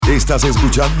Estás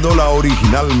escuchando la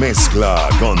original mezcla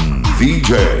con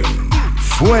DJ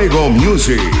Fuego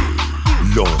Music.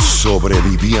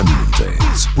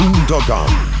 Lossobrevivientes.com.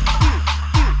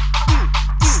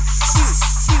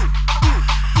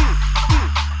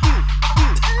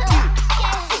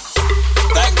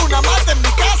 Tengo una mata en mi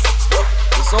casa,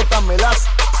 sota melaza.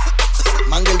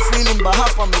 Manga el feeling, baja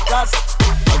pa' mi casa,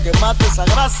 pa' que mate esa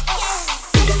grasa.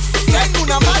 Tengo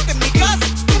una mata en mi casa,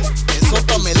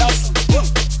 sota melaza.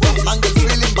 Manga el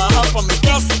feeling, baja pa' mi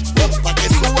casa, pa' que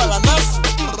suba la NASA.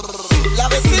 La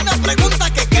vecina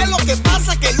pregunta que qué es lo que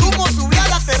pasa, que el humo subió a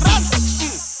la terraza.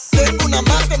 Tengo una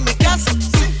mata en mi casa,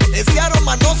 ese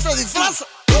aroma no se disfraza.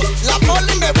 La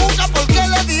poli me busca porque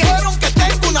le dijeron que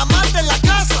tengo una mata en la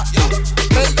casa.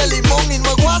 Verde limón y no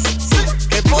es guasa,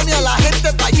 que pone a la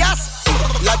gente payasa.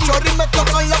 La chorri me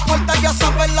tocó en la puerta, ya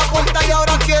saben la vuelta y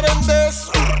ahora quieren de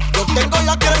eso. Yo tengo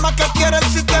la crema que quiere el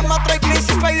sistema, trae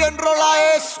príncipe y enrola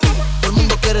eso. Todo el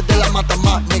mundo quiere de la mata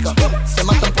más, nigga. Se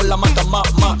matan por la mata más,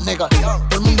 nigga. Todo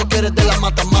el mundo quiere de la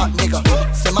mata más, nigga.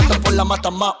 Se matan por la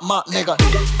mata más, nigga.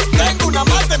 Tengo una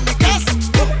mata en mi casa,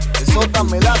 sota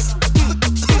melaza.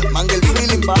 Manga el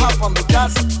feeling, baja pa' mi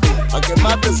casa, pa' que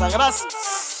mate esa grasa.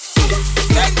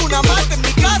 Tengo una mata en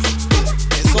mi casa,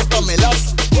 sota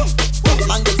melaza.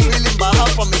 Manga el feeling, baja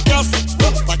pa' mi casa,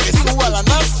 pa' que suba la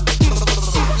NASA.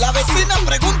 La vecina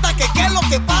pregunta que qué es lo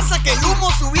que pasa, que el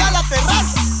humo subió a la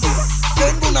terraza.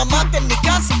 Tengo una mata en mi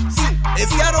casa,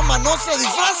 ese aroma no se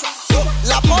disfraza.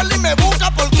 La poli me busca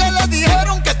porque le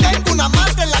dijeron que tengo una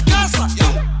mata en la casa.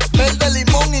 Verde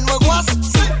limón y no es guasa,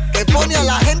 que pone a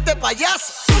la gente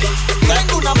payasa.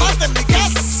 Tengo una mata en mi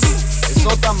casa,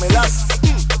 sota melaza.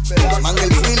 Manga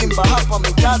el feeling, baja pa'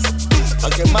 mi casa, pa'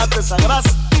 que mate esa grasa.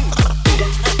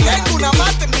 Tengo una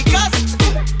mata en mi casa,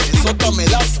 sota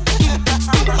melaza.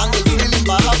 Manga el feeling,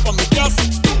 baja pa' mi casa,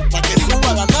 pa' que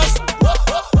suba la NASA.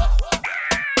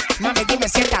 Mami, dime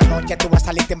si esta noche tú vas a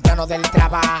salir temprano del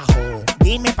trabajo.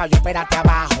 Dime pa' yo esperarte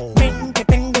abajo. Ven que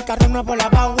tengo el carro nuevo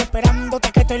lavado,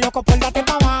 esperándote que estoy loco por darte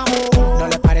pa' abajo. No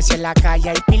le parece en la calle,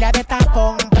 hay pila de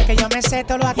tapón, porque yo me sé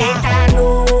todo lo atajo. Esta noche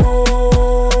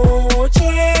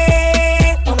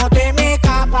tú no te me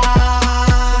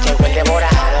escapas. Llegó el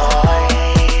devorador.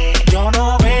 Yo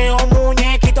no veo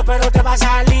muñequito, pero te va a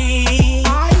salir.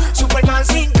 Ay, Superman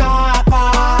sin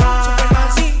capa.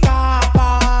 Superman sin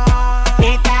capa.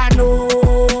 Esta noche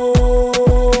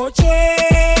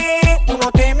tú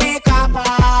no te me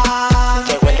escapas.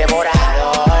 Llegó el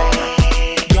devorador.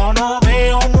 Yo no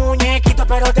veo muñequito,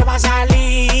 pero te va a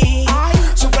salir. Ay,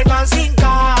 Superman sin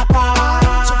capa.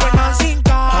 Superman sin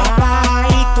capa.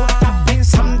 Y tú estás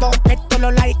pensando que todos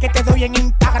los likes que te doy en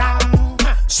Instagram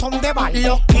son de vale.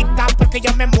 Loquita porque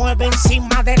yo me muevo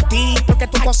encima de ti, porque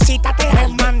tu cosita te es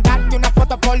mandarte una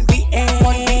foto por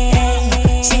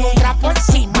DM, sin un trapo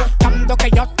encima, buscando que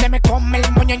yo te me come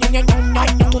el moño, ño.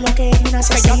 Tú lo que eres una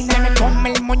asesina. Que yo te me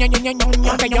come el moño, ño.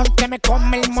 Que yo te me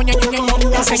come el moño, ño. Que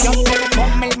yo te me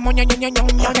come el moño, ño.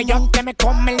 Que yo te me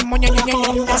come el moño, ño.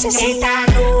 Esta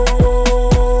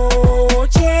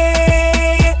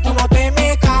noche tú no te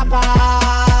me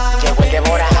escapas. Llegó el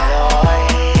devorador.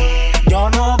 Yo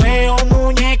no veo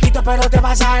muñequito, pero te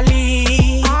va a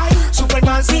salir. Ay,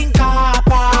 Superman sin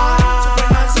capa.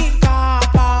 Superman sin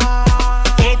capa.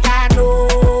 Esta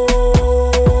noche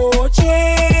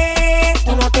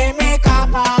tú no te me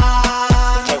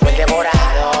escapas. Llegó el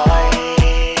devorador.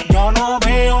 Yo no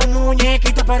veo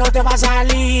muñequito, pero te va a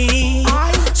salir.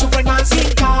 Ay, Superman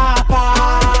sin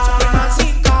capa. Superman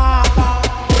sin capa.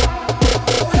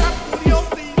 La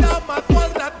curiosidad mató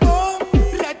al ratón.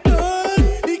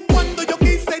 Y cuando yo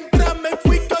quise entrar me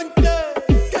fui con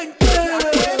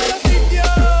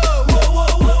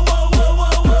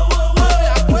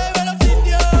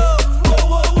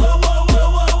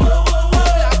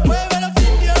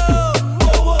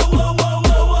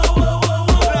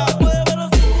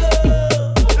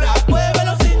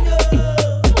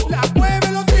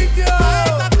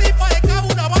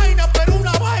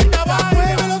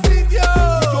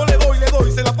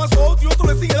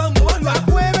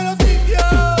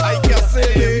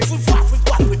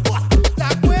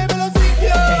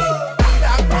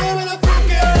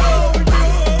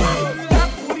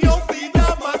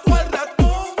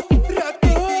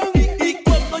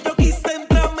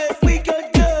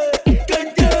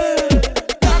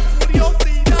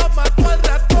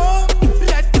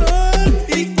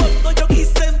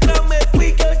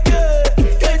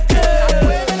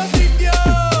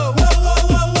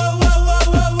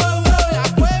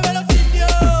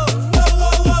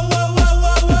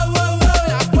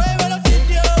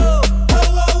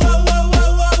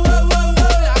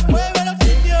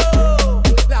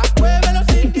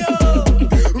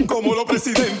los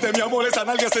presidentes, mi amor, esa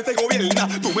nalga se te gobierna.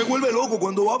 Tú me vuelves loco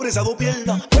cuando abres a dos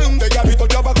piernas. Prende ya visto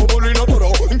chapa como Luis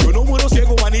Toro. Yo no muero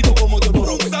ciego, manito, como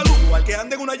Teodoro. Un saludo al que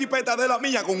ande en una jipeta de la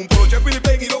mía con un poloche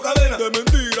Filipe y dos cadenas de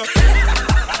mentira.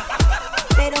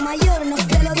 Pero mayor, no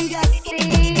te lo digas.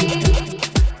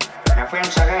 Me fui en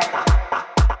cegueta.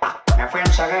 Me fui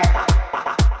en cegueta.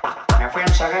 Me fui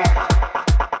en cegueta.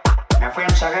 Me fui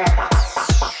en cegueta.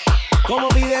 Como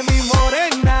pide mi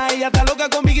morena, ella está loca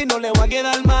conmigo y no le voy a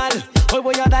quedar mal. Hoy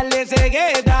voy a darle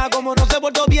cegueta, como no se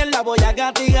portó bien la voy a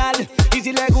castigar. Y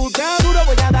si le gusta duro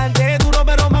voy a darte duro,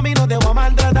 pero mami no te voy a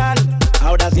maltratar.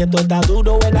 Ahora si esto está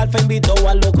duro, el alfa invitó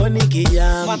al loco Nicky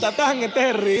Jam. Matatán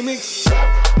este remix.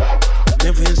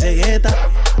 Me fui en cegueta,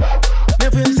 me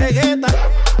fui en cegueta,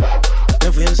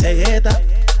 me fui en cegueta.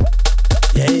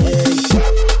 Yeah, yeah. Me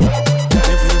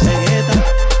fui en cegueta,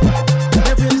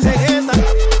 me fui en cegueta.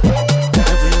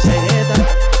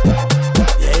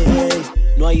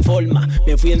 No hay forma,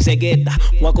 me fui en cegueta.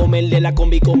 Voy a comerle la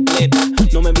combi completa.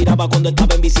 No me miraba cuando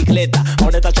estaba en bicicleta.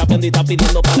 Ahora está chapeando y está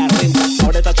pidiendo para la renta.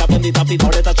 Ahora está chapeando y está pidiendo.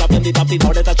 Ahora está chapeando y está pidiendo.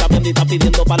 Ahora está chapeando y está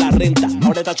pidiendo para la renta.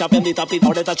 Ahora está chapeando y está pidiendo.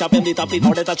 Ahora está chapeando y está pidiendo.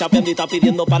 Ahora está chapeando y está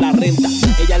pidiendo para la renta.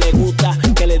 Ella le gusta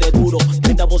que le dé duro.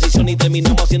 30 posiciones y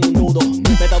terminamos haciendo un nudo.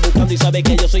 Me está buscando y sabe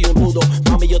que yo soy un rudo.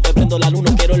 Mami, yo te prendo la luz,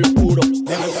 no quiero el oscuro.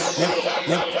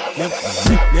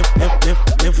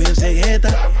 Me fui en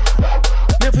cegueta.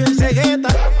 Me fui en cegueta,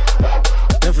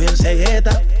 me fui en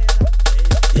cegueta,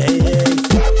 yeah, yeah. Me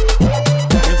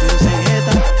fui en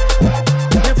cegueta,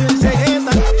 me fui en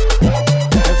cegueta,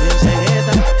 me fui en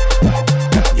cegueta,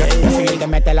 yeah, yeah. Yo soy el que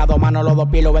mete las dos manos, los dos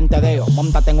pies, los 20 dedos.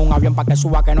 Móntate en un avión pa' que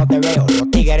suba que no te veo. Los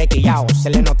tigres quillados,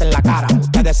 se les nota en la cara.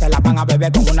 Ustedes se la van a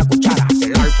beber con una cuchara.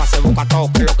 El alfa se busca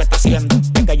todo, que es lo que está haciendo.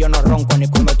 Es que yo no ronco ni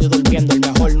cuando estoy durmiendo. El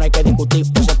mejor no hay que discutir,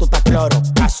 pues tú estás cloro.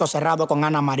 Caso cerrado con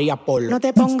Ana María Polo. No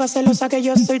te pongas celosa que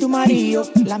yo soy tu marido.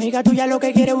 La amiga tuya lo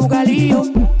que quiere es buscar lío.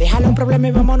 Déjale un problema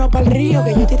y vámonos pa'l río.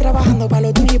 Que yo estoy trabajando pa'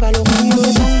 lo tuyo y pa' lo mío. No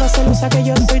te pongas celosa que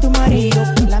yo soy tu marido.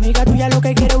 La amiga tuya lo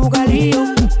que quiere es buscar lío.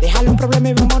 Déjale un problema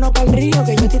y vámonos pa'l río.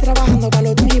 Que yo estoy trabajando pa'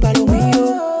 lo tuyo y pa' lo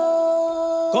mío.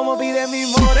 Como pide mi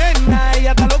morena,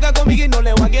 ella está loca conmigo y no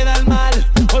le voy a quedar mal.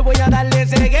 Hoy voy a darle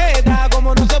cegueta,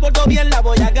 como no se portó bien la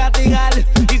voy a castigar.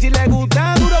 Y si le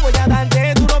gusta duro voy a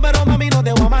darte duro, pero mami no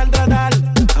te voy a maltratar.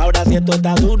 Ahora si esto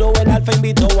está duro, el alfa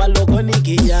invitó al loco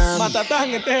Nicky Jam.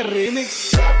 Matatán este remix.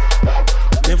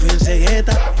 Me fui en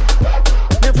cegueta,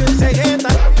 me fui en cegueta,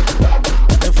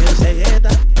 me fui en cegueta.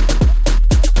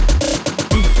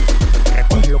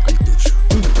 Recogen los cartuchos,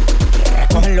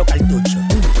 recogen los cartuchos.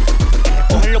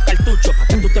 Recogen los cartuchos pa'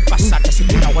 que tú te pasaste si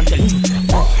tú no aguantas el chucho.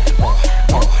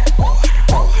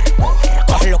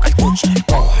 Recogen los cartuchos,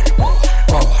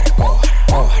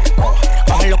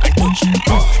 recogen los cartuchos.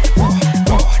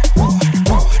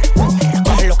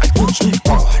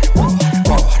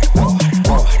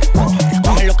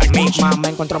 Me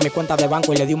encontró mi cuenta de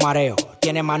banco y le di un mareo.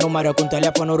 Tiene más números que un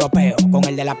teléfono europeo. Con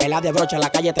el de la pelada de brocha en la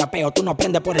calle trapeo. Tú no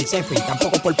prendes por el selfie,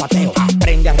 tampoco por pateo.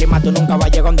 Aprende a rimar, tú nunca vas a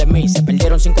llegar donde mí. Se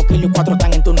perdieron 5 kilos y 4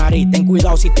 están en tu nariz. Ten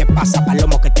cuidado si te pasa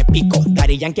palomo que te pico.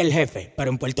 Daddy Yankee el jefe, pero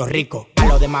en Puerto Rico. A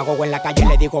los demagogos en la calle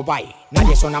le digo bye.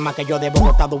 Nadie suena más que yo de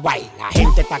Bogotá a Dubai. La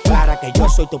gente está clara que yo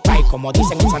soy tu país. Como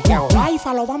dicen en Santiago,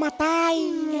 Alfa lo va a matar.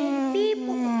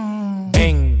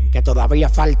 Ven, que todavía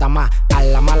falta más. A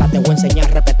la mala te voy a enseñar a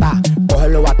respetar.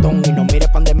 Cógelo batón y no mires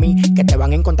pan de mí, que te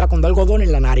van a encontrar con algodón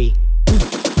en la nariz.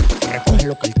 Recogen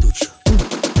los cartuchos,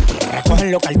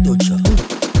 recogen los cartuchos,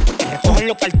 recogen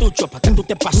los cartuchos pa' que tú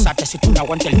te pasaste si tú no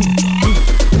aguantas el chucho.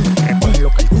 Recogen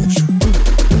los cartuchos,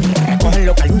 recogen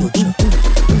los cartuchos,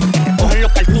 recogen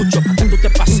los cartuchos pa' que tú te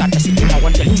pasaste si tú no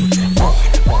aguantas el chucho.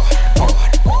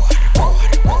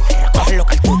 Recogen los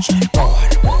cartuchos,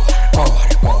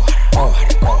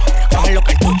 recogen los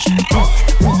cartuchos.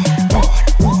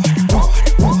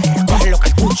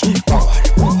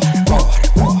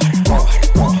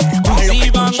 Si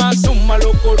van a sumar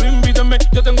los coros, invítenme.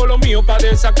 Yo tengo lo mío pa'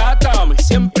 desacatarme.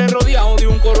 Siempre rodeado de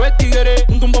un coro de tigre,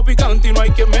 un tumbo picante y no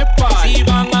hay que me pare. Si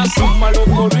van a sumar los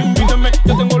coros, invítenme.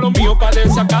 Yo tengo lo mío pa'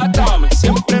 desacatarme.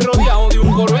 Siempre rodeado de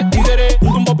un coro de tigre,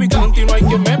 un tumbo picante y no hay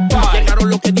que me pare. Llegaron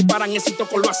los que disparan, éxito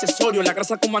con los accesorios. La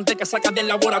grasa con manteca saca del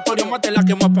laboratorio. Mate la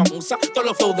que más famosa, todos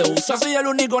los flows de USA. Soy el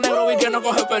único negro que no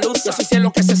coge pelusa. Yo sí sé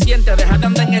lo que se siente, deja de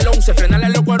andar en el 11. Frenarle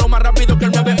los cueros más rápido que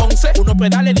el 911. Unos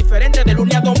pedales diferentes de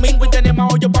lunes a domingo. Y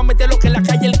tenemos hoyo pa' meter lo que en la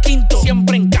calle el quinto.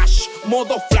 Siempre en cash,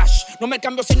 modo flash. No me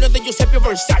cambio si no es de Giuseppe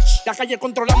Versace. La calle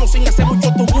controlamos sin hacer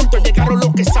mucho tumulto. Llegaron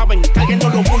los que saben,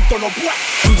 cálguenos los bultos, no puedo.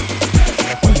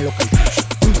 Recogen los cartuchos,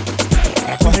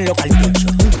 recogen los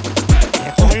cartuchos,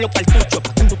 recogen los cartuchos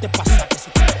pa' que tú te pasaste.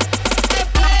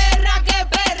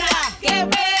 ¡Qué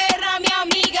perra, mi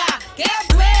amiga!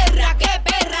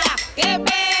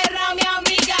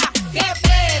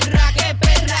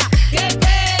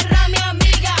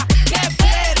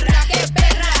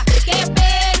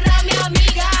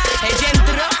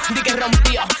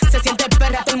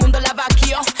 perra, todo el mundo la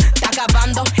vaquió. Está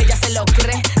acabando, ella se lo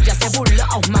cree. Ya se burló,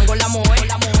 mango la moe.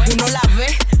 Uno la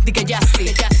ve, di que ya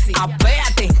sí.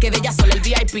 Apéate, que de ella solo el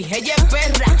VIP. Ella es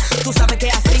perra, tú sabes que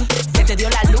así se te dio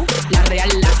la luz, la real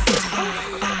Lassie.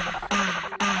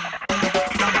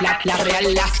 La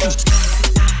real Lassie.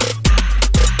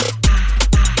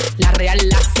 La real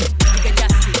Lassie. Di que ya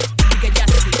sí, di que ya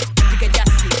sí, di que ya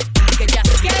sí, di que ya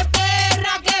sí. ¡Qué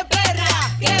perra, qué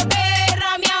perra! ¡Qué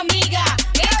perra, mi amiga!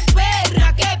 ¡Qué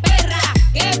perra, qué perra!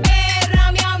 ¡Qué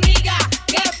perra, mi amiga!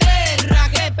 ¡Qué perra,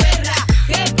 qué perra!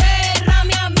 ¡Qué perra,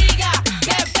 mi amiga!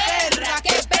 ¡Qué perra,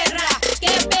 qué perra!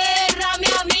 ¡Qué perra, mi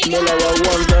amiga! No la va a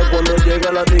aguantar cuando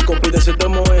llega la disco. Pide ese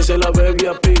temo ese, la baby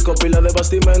a pico. Pila de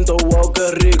bastimento, wow,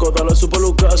 qué rico. Dale su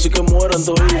peluca así que mueran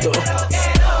toditos.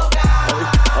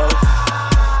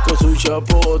 Con su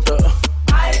chapota.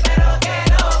 Ay, pero que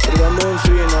loca. Brillando en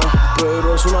fina,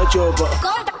 pero es una chopa.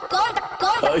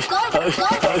 Ay,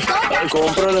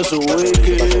 cómprale su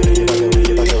wiki.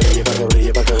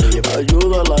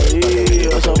 Ayúdala ahí,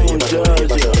 a esa muchacha.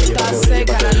 Está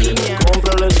seca la niña.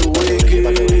 Cómprale su wiki.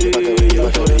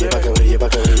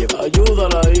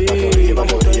 Ayúdala ahí, mira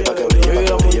muchacha.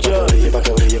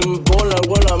 Ponle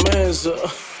algo en la mesa.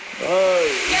 Ay.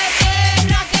 ¡Qué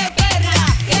perra, qué perra!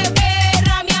 ¡Qué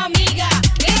perra, mi amiga!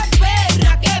 ¡Qué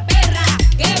perra, qué perra!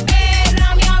 ¡Qué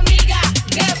perra, mi amiga!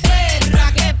 ¡Qué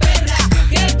perra, qué perra!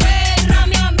 ¡Qué perra,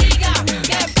 mi amiga!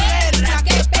 ¡Qué perra,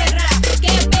 qué perra!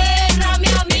 ¡Qué perra, mi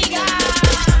amiga!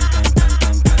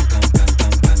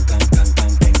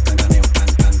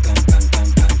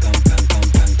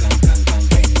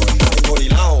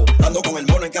 Engorilao, ando con el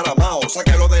mono encaramao.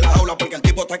 Sáquelo de la jaula porque el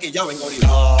tipo está aquí ya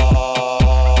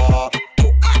engorilao.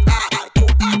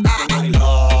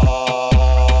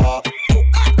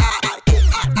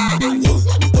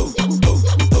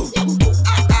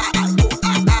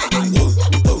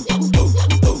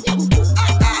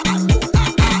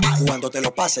 Cuando te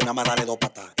lo pase, nada más dale 2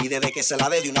 patas. Y desde que se la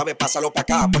dé de una vez, pásalo pa'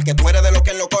 acá. Porque tú eres de los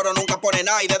que en los coros nunca pone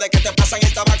nada. Y desde que te pasan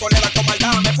el tabaco le das con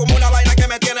maldad. Me fumo una vaina que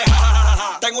me tiene ja, ja, ja,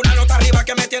 ja. Tengo una nota arriba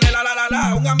que me tiene la la la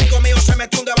la. Un amigo mío se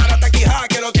metió un de barata aquí, ja,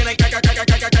 que lo tiene ca.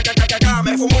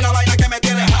 Me fumo una vaina que me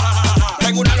tiene ja, ja, ja, ja.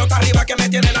 Tengo una nota arriba que me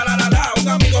tiene la la la la. Un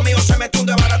amigo mío se metió un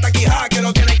de barata aquí, ja, que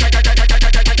lo tiene ca.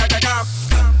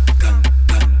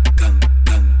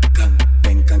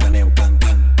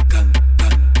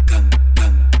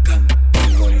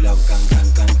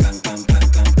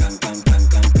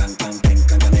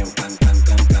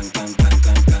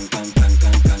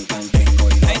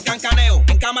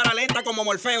 Como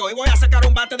Morfeo, y voy a sacar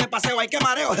un bate de paseo. Ay, que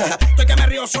mareo, estoy que me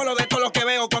río solo de todo lo que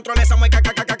veo. Control esa mueca,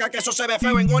 que eso se ve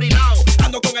feo. Engorilao,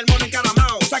 ando con el mono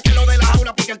encaramao. Sáquelo de la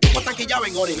jaula porque el tipo está aquí ya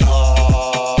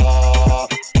engorilao.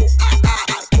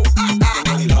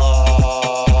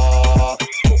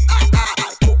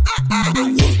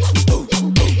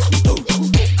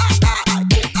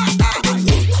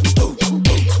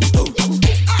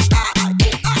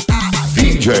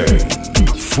 DJ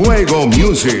Fuego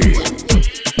Music.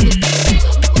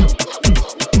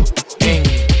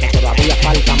 Todavía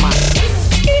falta más.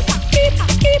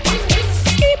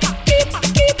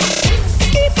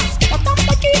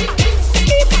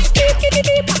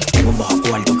 Tengo un bajo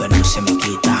cuarto que no se me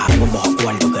quita. Tengo un bajo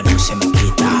cuarto que no se me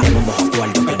quita. Tengo un bajo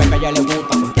cuarto que a ella le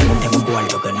gusta. Tengo un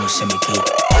cuarto que no se me quita.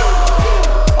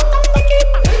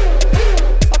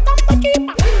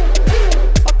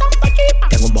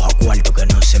 Tengo un bajo cuarto que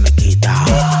no se me quita.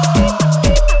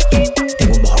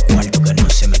 Tengo un bajo cuarto que no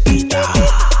se me quita.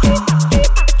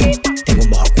 Tengo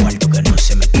un bajo cuarto que no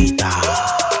se me quita.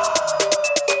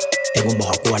 Tengo un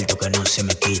bajo cuarto que no se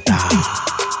me quita.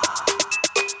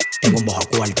 Tengo un bajo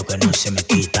cuarto que no se me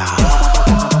quita.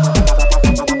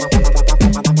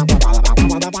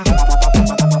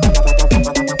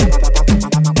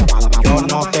 Yo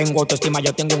no tengo autoestima,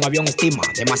 yo tengo un avión estima.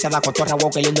 Demasiada cotorra, wow,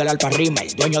 que lindo el alfa rima.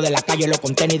 El dueño de la calle, lo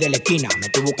con tenis de la esquina. Me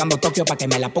estoy buscando Tokio pa' que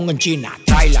me la ponga en China.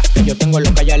 Traila, que yo tengo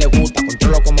lo que a ella le gusta.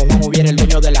 Controlo como Juan hubiera el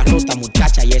dueño de la ruta.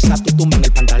 Muchacha, y esa tu tumba en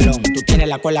el pantalón. Tú tienes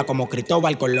la cola como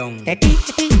Cristóbal Colón. Teti,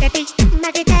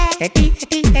 maquita. Teti,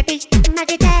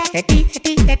 maquita. Teti,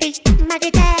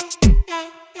 maquita.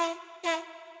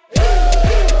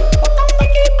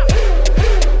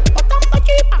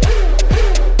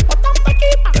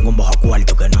 Tengo un bajo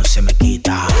cuarto que no se me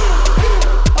quita.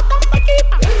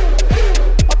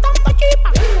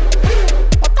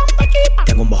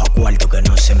 Tengo un bajo cuarto que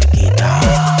no se me quita.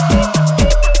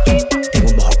 Tengo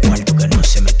un bajo cuarto que no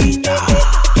se me quita.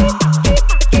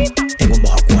 Tengo un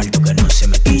bajo cuarto que no se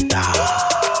me quita.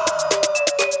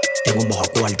 Tengo un bajo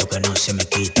cuarto que no se me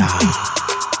quita.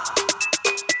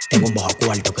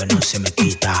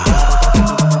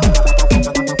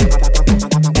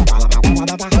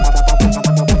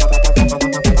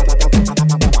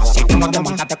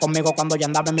 voy a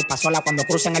andar en mi pasola cuando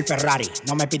crucen el Ferrari.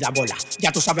 No me pida bola.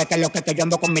 Ya tú sabes que es lo que yo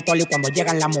ando con mi toli y cuando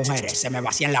llegan las mujeres se me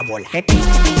vacían la bola. Él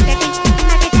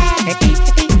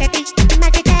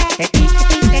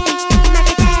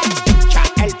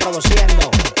produciendo.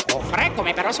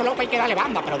 Ofrécome, pero eso loco hay que darle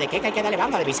banda. ¿Pero de qué hay que darle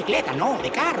banda? ¿De bicicleta? No. ¿De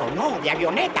carro? No. ¿De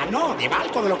avioneta? No. ¿De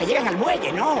barco? ¿De lo que llegan al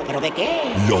muelle? No. ¿Pero de qué?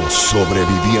 Los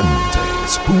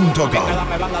sobrevivientes.com. A mí hay que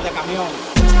darme banda de camión.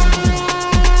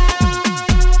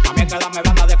 A mí hay que darme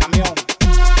banda de camión.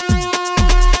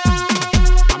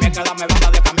 A mí hay que darme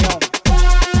banda de camión.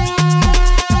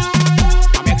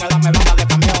 A mí hay que darme banda de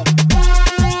camión.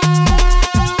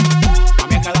 A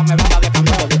mí hay que darme banda de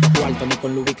camión. No te busco cuarto ni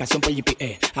con la ubicación por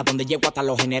GPS. A donde llego hasta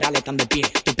los generales están de pie.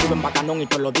 Tú pruebas en Bacanón y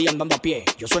todos los días andando a pie.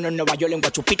 Yo sueno en Nueva York en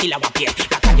Guachupita y Lavapié.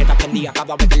 La calle está prendida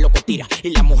cada vez que el loco tira. Y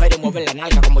las mujeres mueven la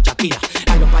nalga como Shakira.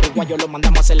 A los pariguayos los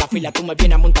mandamos a hacer la fila. Tú me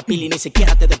vienes a montar pila y ni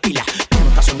siquiera te depilas. Cuando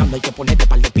está sonando hay que ponerte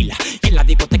par de pila. Y en la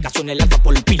discoteca suena el alfa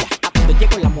por pila. A donde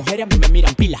llego las mujeres a mí me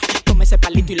miran pila. Tome ese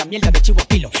palito y la mierda de chivo a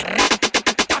pilo.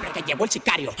 Que llegó el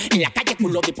sicario. En la calle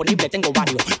culo disponible tengo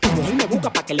varios. Tu mujer me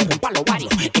busca para que le rompa los varios.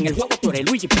 En el juego tú eres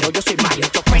Luigi, pero yo soy Mario.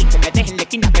 Yo fake, que me dejen en la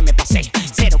esquina que me pasé.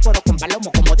 Cero coro con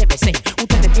palomo como debe ser.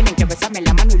 Ustedes tienen que besarme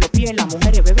la mano y los pies. Las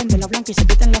mujeres beben de la blanca y se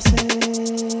quitan la sed.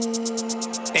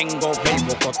 Tengo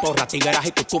verbo, cotorra, tigueras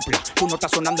y tutupla. Tú no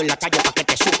estás sonando en la calle para que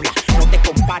te supla. No te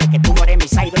compares que tú no eres mi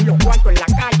side. En los cuartos en la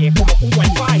calle como un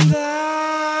wifi.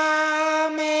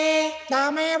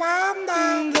 Dame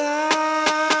banda.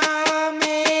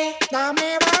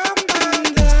 Dame banda,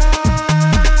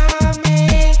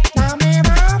 dame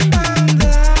banda,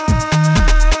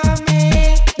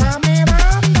 dame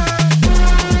banda.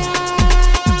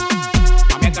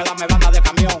 A mí hay que darme banda de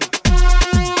camión.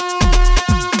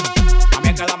 A mí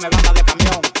hay que darme banda de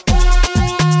camión.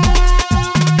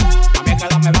 A mí hay que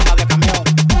darme banda de camión.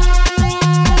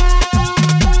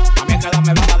 A mí hay que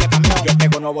darme banda de camión. Yo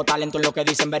pego nuevo talento en lo que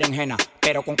dicen berenjena.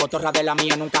 Pero con cotorra de la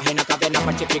mía nunca ajena. Cadena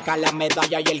para chificar la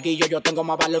medalla y el guillo. Yo tengo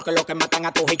más valor que los que matan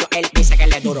a Trujillo. Él dice que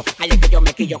él es duro, ahí es que yo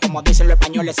me quillo. Como dicen los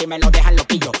españoles, si me lo dejan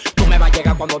loquillo. Tú me vas a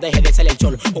llegar cuando deje de ser el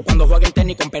sol. O cuando jueguen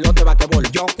tenis con pelota de basquetbol.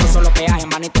 Yo cruzo los peajes,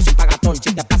 manito, sin pagar tol.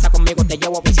 Si te pasa conmigo te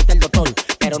llevo a visitar el doctor.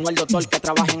 Pero no el doctor que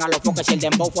trabajen a los foques. Si el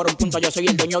Dembow fuera un punto, yo soy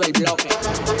el dueño del bloque. A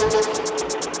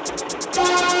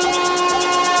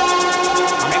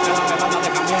mí que dame banda de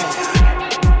camión.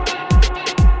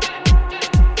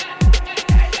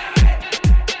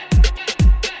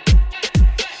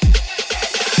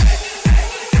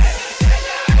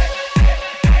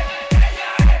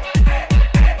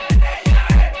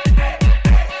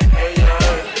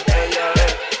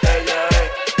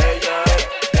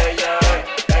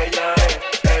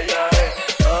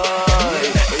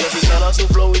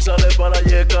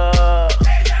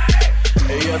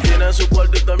 Su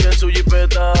cuarto y también su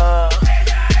jipeta.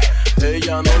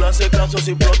 Ella no le hace caso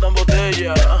si explotan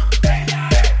botellas.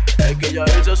 Es que ella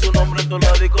dice su nombre en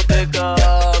toda la discoteca.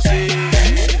 Sí.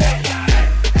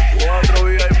 4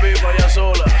 VIP para ella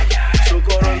sola. Su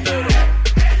coro entero.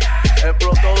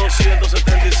 Explotó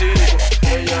 275.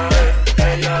 Ella es.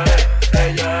 Ella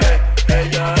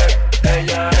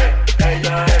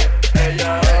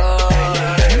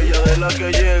de la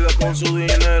que llega con su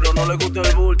dinero. No le gusta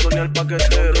el bulto ni el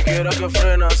paquetero. Quiera que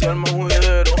frena, se arma un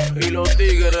juidero. Y los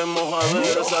tigres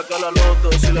mojadero. Saca la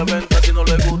loto si la venta. Si no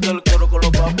le gusta el coro con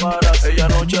los paparas. Ella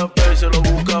no chapea y se lo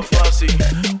busca fácil.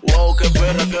 Wow, qué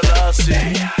perra que la hace.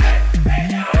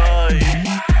 Ay,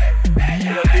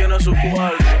 ella tiene su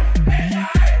cuarto.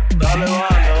 Dale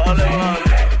banda.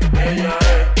 Ella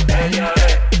es.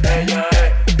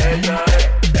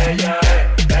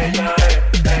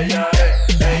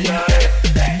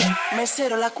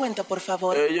 Mesero, la cuenta, por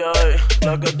favor. Ella es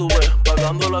la que tú ves,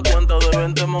 pagando la cuenta de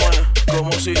 20 monedas.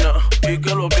 Como si nada, y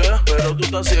que lo que, pero tú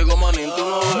estás ciego, manín, tú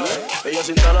no ves. Ella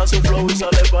se instala su flow y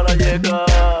sale para la yeca.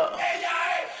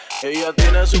 Ella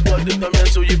tiene su cuarto y también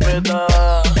su jipeta.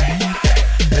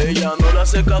 Ella no le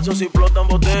hace caso si explotan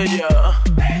botellas.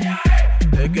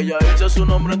 Es que ella dice su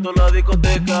nombre en toda la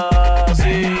discoteca.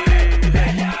 Sí.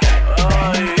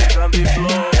 Ay, Candy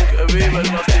Flow, que vive el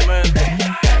bastimento.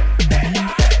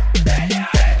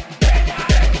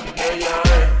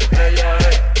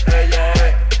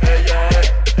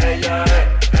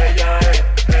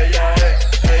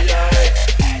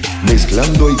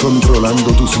 Mezclando y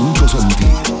controlando tus 5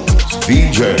 sentidos.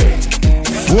 DJ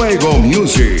Fuego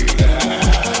Music.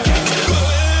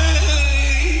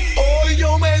 Hoy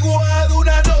yo me guardo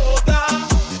una nota.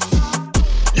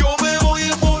 Yo me voy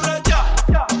a emborrachar.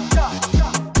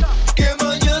 Que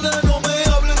mañana no me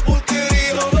hablen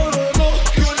porquería. No.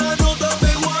 Que una nota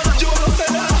me guarda, yo no sé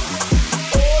nada.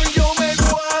 Hoy yo me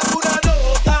guardo una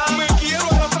nota. Me quiero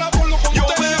arrastrar por lo contrario.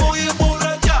 Yo me voy a emborrachar.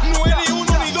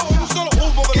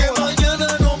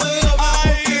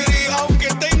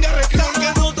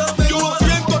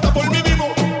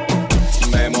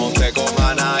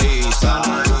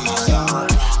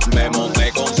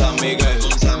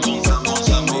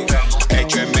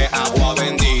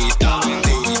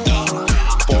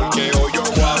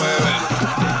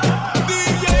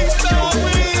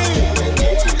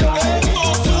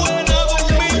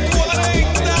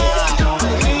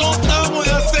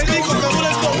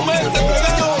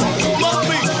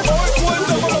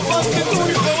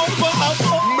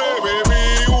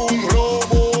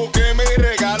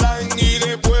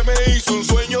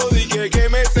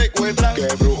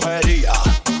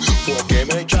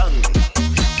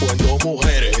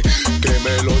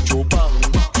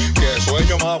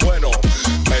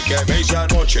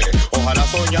 noche. Ojalá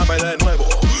soñame de nuevo,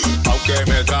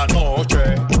 aunque me trasnoche.